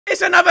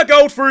It's another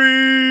gold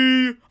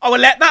free. I will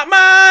let that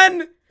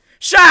man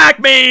shag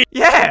me.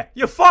 Yeah,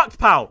 you're fucked,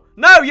 pal.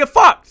 No, you're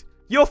fucked.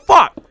 You're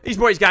fucked. He's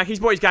brought his gang. He's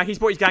brought his gang. He's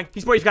brought his gang.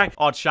 He's brought his gang.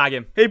 I'd shag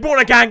him. He brought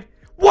a gang.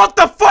 What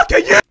the fuck are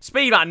you?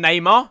 Speed that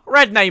Neymar.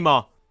 Red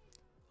Neymar.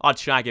 I'd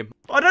shag him.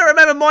 I don't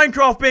remember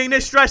Minecraft being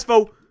this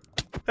stressful.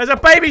 There's a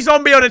baby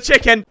zombie on a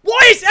chicken. Why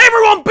is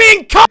everyone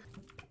being cut?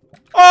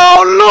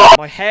 Oh, Lord.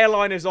 My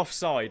hairline is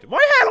offside. My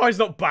hairline's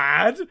not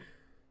bad.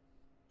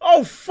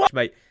 Oh, fuck,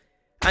 mate.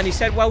 And he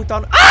said, well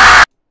done.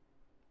 Ah!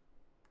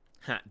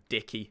 Ha,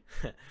 dicky.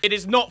 It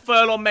is not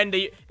Furlong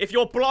Mendy. If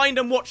you're blind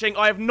and watching,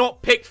 I have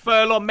not picked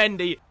Furlong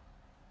Mendy.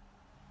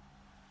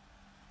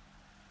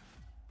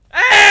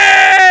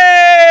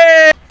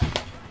 Hey!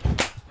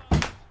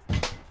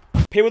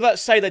 People that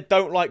say they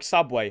don't like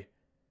Subway,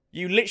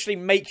 you literally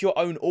make your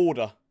own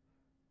order.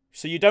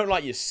 So you don't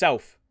like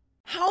yourself.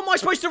 How am I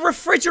supposed to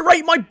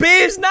refrigerate my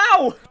beers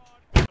now?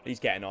 He's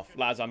getting off.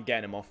 Lads, I'm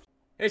getting him off.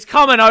 It's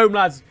coming home,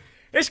 lads.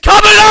 It's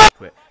coming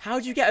home! How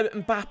do you get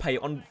Mbappe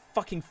on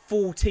fucking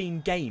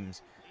 14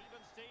 games?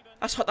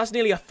 That's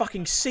nearly a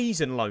fucking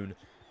season loan.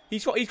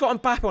 He's got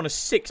Mbappe on a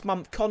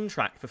 6-month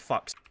contract, for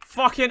fuck's sake.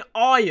 Fucking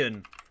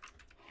iron.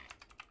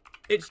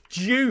 It's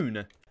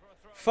June.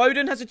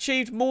 Foden has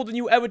achieved more than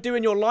you ever do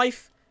in your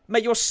life.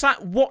 Mate, you're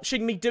sat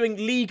watching me doing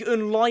League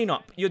Un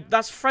lineup.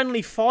 That's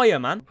friendly fire,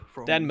 man.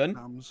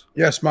 Denman.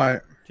 Yes,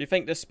 mate. Do you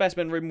think the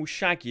specimen room will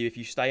shag you if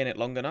you stay in it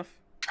long enough?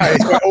 Hey,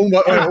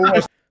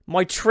 almost.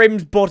 My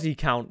trimmed body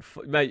count,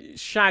 mate,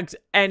 shags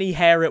any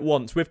hair it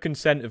wants, with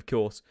consent, of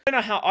course. I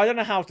don't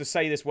know how to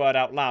say this word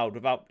out loud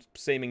without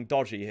seeming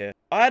dodgy here.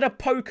 I had a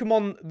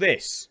Pokemon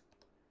this.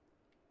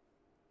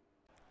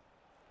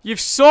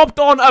 You've sobbed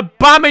on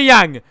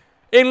Aubameyang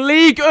in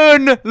League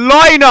Un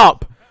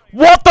lineup.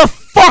 What the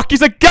fuck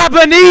is a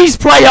Gabonese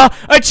player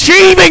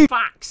achieving?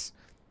 Facts.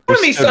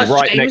 Me sus,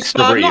 right James,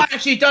 but I've not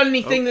actually done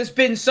anything that's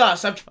been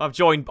sus. I've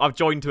joined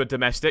to a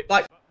domestic.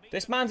 Like,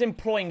 this man's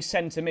employing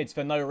centre mids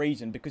for no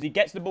reason because he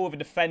gets the ball with a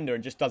defender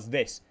and just does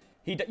this.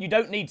 You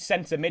don't need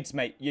centre mids,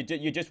 mate.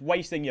 You're just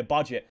wasting your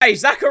budget. Hey,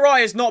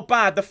 Zachariah's not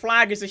bad. The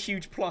flag is a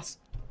huge plus.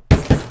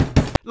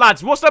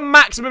 Lads, what's the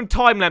maximum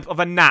time length of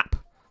a nap?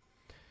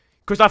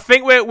 Because I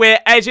think we're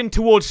edging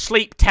towards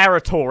sleep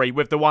territory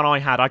with the one I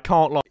had. I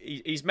can't lie.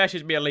 He's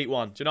messaged me Elite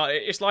 1. Do you know?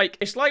 It's like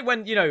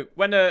when, you know,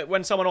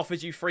 when someone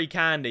offers you free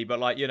candy, but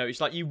like, you know,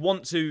 it's like you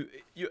want to,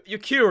 you're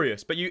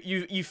curious, but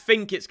you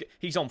think it's.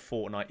 He's on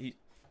Fortnite.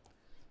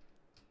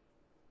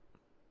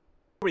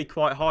 Probably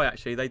quite high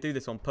actually. They do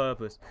this on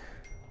purpose.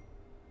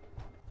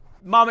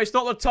 Mum, it's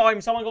not the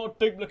time. Someone got a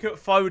duplicate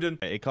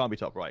Foden. It can't be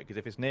top right because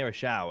if it's near a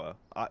shower,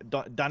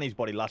 Danny's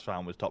body last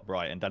round was top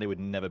right, and Danny would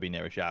never be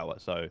near a shower.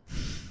 So.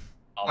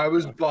 I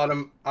was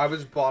bottom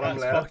That's left. That's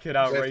fucking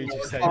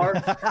outrageous.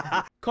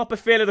 Cop a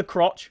feel of the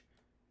crotch.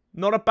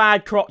 Not a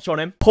bad crotch on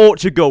him.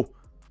 Portugal.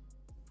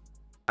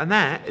 And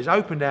that has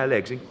opened our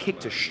legs and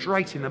kicked us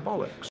straight in the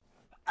bollocks.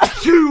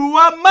 You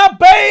are my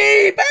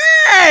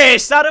baby!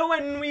 Started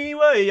when we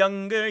were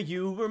younger,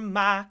 you were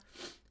my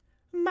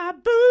boo.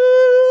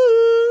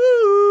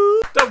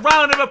 The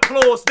round of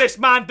applause this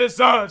man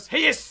deserves.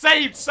 He has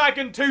saved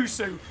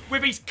Sagantusu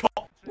with his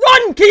cock.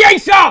 Run,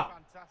 Chiesa!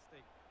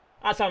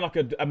 That sounded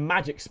like a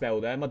magic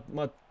spell there.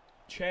 My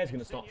chair's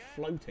going to start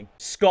floating.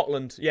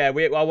 Scotland. Yeah,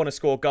 I want to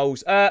score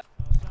goals. Oh,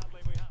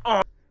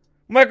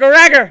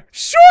 McGregor!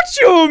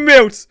 Shoot you,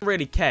 Milt!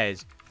 Really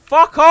cares.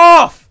 Fuck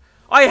off!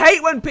 I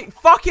hate when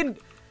fucking...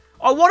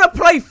 I want to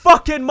play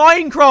fucking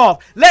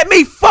Minecraft. Let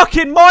me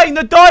fucking mine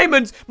the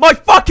diamonds my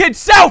fucking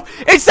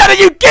self instead of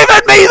you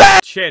giving me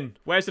that! Chin.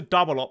 Where's the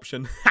double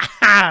option?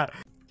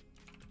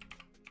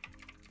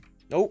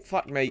 Oh,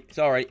 fuck me.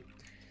 Sorry.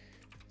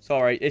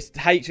 Sorry. It's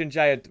H and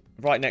J are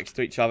right next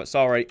to each other.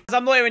 Sorry.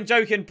 I'm not even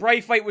joking.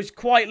 Braithwaite was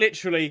quite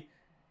literally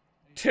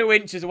 2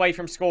 inches away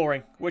from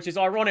scoring, which is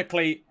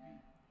ironically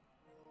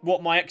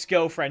what my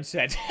ex-girlfriend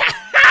said.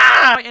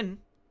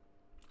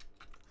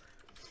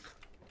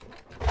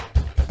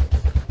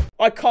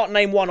 I can't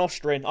name one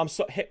Austrian. I'm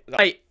so hit.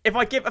 Hey, if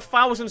I give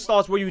 1,000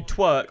 stars will you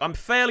twerk, I'm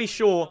fairly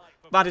sure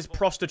that is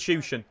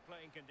prostitution.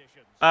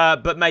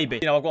 But maybe.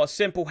 You know, I've got a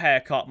simple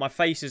haircut. My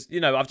face is, you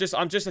know, I'm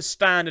just a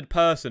standard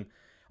person.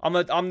 I'm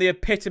the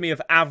epitome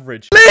of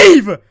average.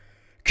 Believe!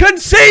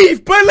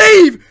 Conceive!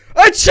 Believe!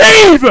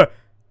 Achieve!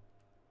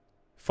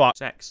 Fuck.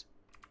 Sex.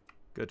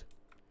 Good.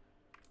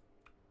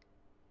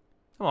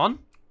 Come on.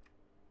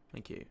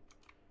 Thank you.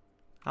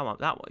 Come on,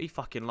 he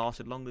fucking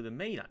lasted longer than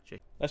me,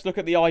 actually. Let's look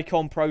at the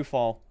icon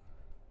profile.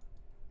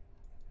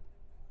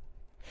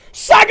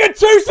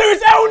 Sagantusu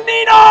is El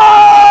Nino!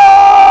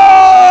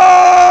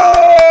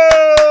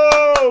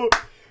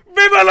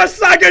 Viva la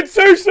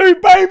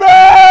Sagantusu,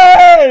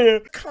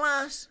 baby!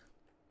 Class.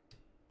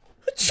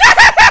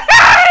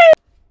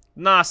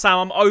 Nah,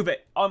 Sam,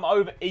 I'm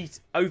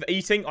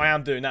overeating. I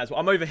am doing that as well.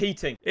 I'm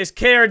overheating. It's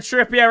Kieran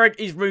Trippier.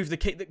 He's moved the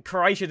keeper.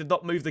 Croatia did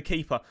not move the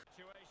keeper.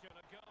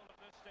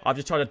 I've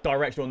just tried to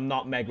directional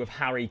nutmeg with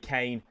Harry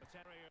Kane.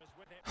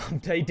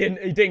 He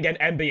didn't get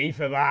an MBE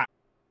for that.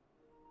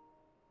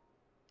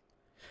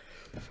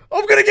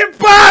 I'm gonna get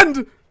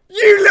banned!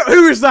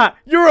 Who is that?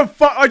 You're a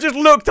I just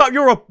looked up.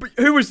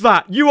 Who is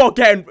that? You are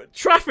getting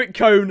traffic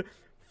cone.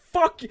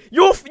 Fuck.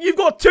 You've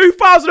got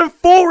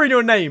 2004 in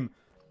your name.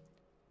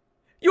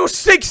 You're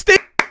 60.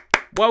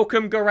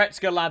 Welcome,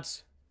 Goretzka,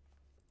 lads.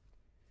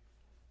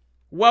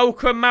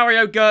 Welcome,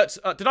 Mario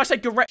Götze. Did I say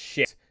Goretzka?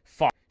 Shit.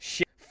 Fuck.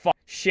 Shit. Fuck.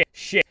 Shit.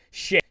 Shit.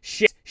 Shit.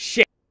 Shit.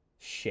 Shit.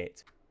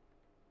 Shit.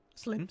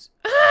 That's limbs.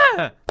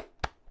 Ah!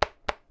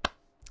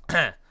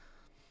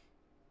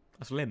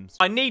 That's limbs.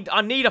 I need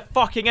a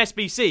fucking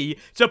SBC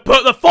to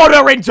put the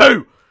fodder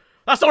into!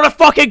 That's not a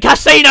fucking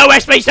casino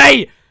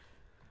SBC!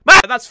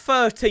 Man! That's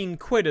 13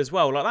 quid as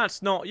well. Like,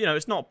 that's not, you know,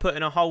 it's not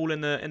putting a hole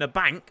in a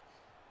bank.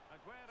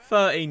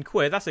 13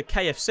 quid. That's a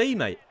KFC,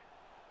 mate.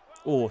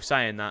 Oh,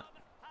 saying that.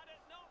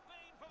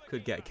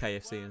 Could get a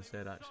KFC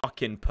instead, actually.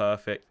 Fucking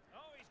perfect.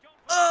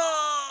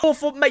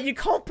 Awful, mate. You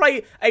can't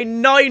play a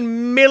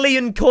 9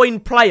 million coin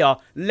player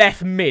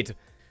left mid.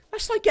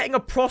 That's like getting a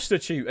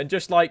prostitute and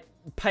just, like,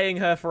 paying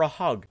her for a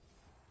hug.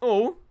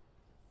 Oh.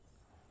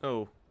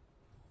 Oh.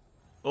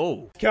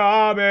 Oh.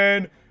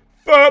 Coming.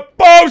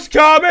 Football's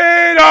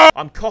coming on.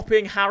 I'm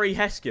copying Harry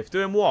Hesketh.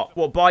 Doing what?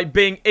 What, by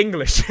being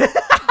English?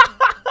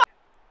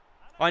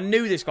 I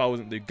knew this guy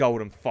wasn't the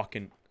golden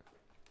fucking...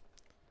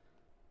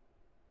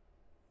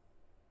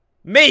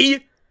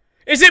 Me?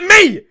 Is it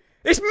me?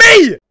 It's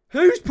me!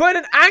 Who's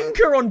putting an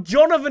anchor on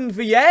Jonathan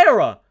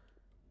Vieira?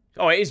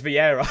 Oh, it is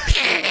Vieira.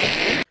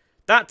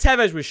 That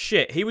Tevez was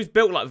shit. He was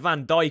built like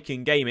Van Dijk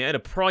in game. He had a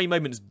prime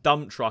moments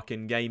dump truck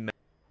in game.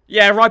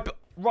 Yeah, right.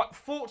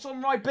 Thoughts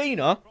on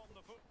Ribena?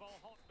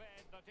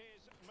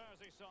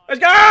 Let's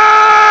go!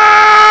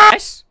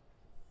 Yes.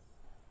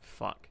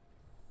 Fuck.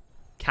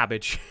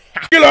 Cabbage.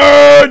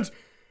 England!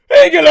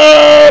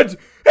 England!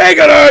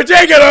 England!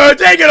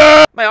 England!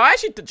 England! Mate, I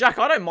actually, Jack,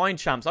 I don't mind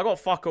champs. I got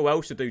fuck all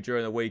else to do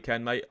during the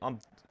weekend, mate. I'm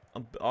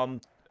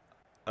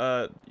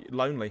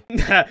lonely.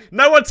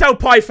 No one tell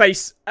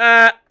Pieface.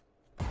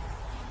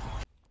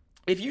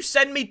 If you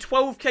send me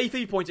 12k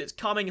FIFA points, it's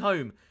coming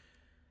home.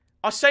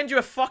 I'll send you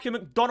a fucking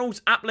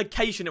McDonald's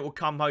application, it will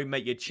come home,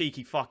 mate, you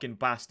cheeky fucking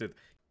bastard.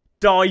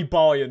 Die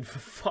Bayern, for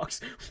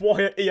fuck's...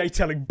 Why are EA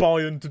telling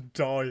Bayern to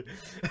die?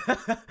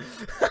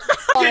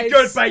 Get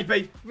good,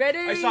 baby. Ready?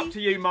 It's up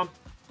to you, mum.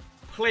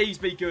 Please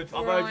be good.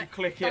 I've heard you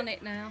click it. Done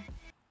it now.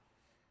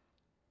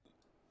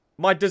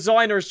 My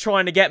designer is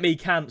trying to get me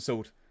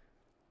cancelled.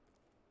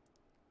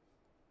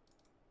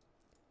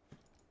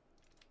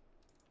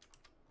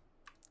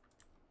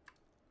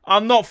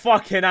 I'm not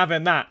fucking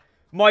having that.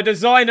 My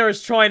designer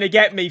is trying to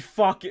get me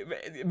fucking...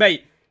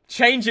 Mate,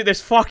 change it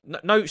this fuck...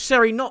 No,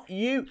 Siri, not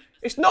you.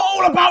 It's not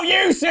all about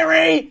you,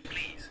 Siri!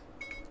 Please.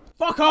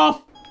 Fuck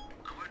off!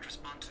 I won't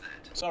respond to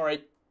that.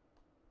 Sorry.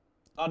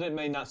 I didn't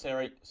mean that,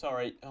 Siri.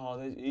 Sorry. Oh,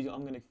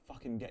 I'm gonna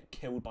fucking get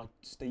killed by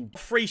Steve.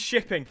 Free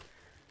shipping.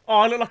 Oh,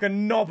 I look like a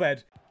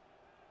knobhead.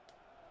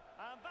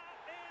 And that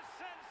is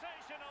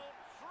sensational.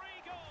 3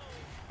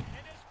 goals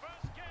in his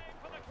first game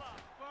for the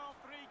club. Well,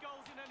 3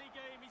 goals in any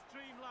game is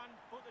dreamland,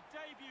 but the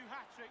debut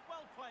hat-trick,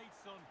 well played,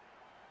 son.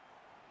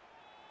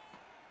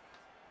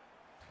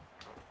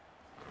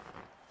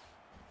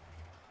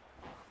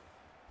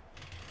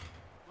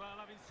 Well,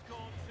 having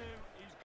scored 2...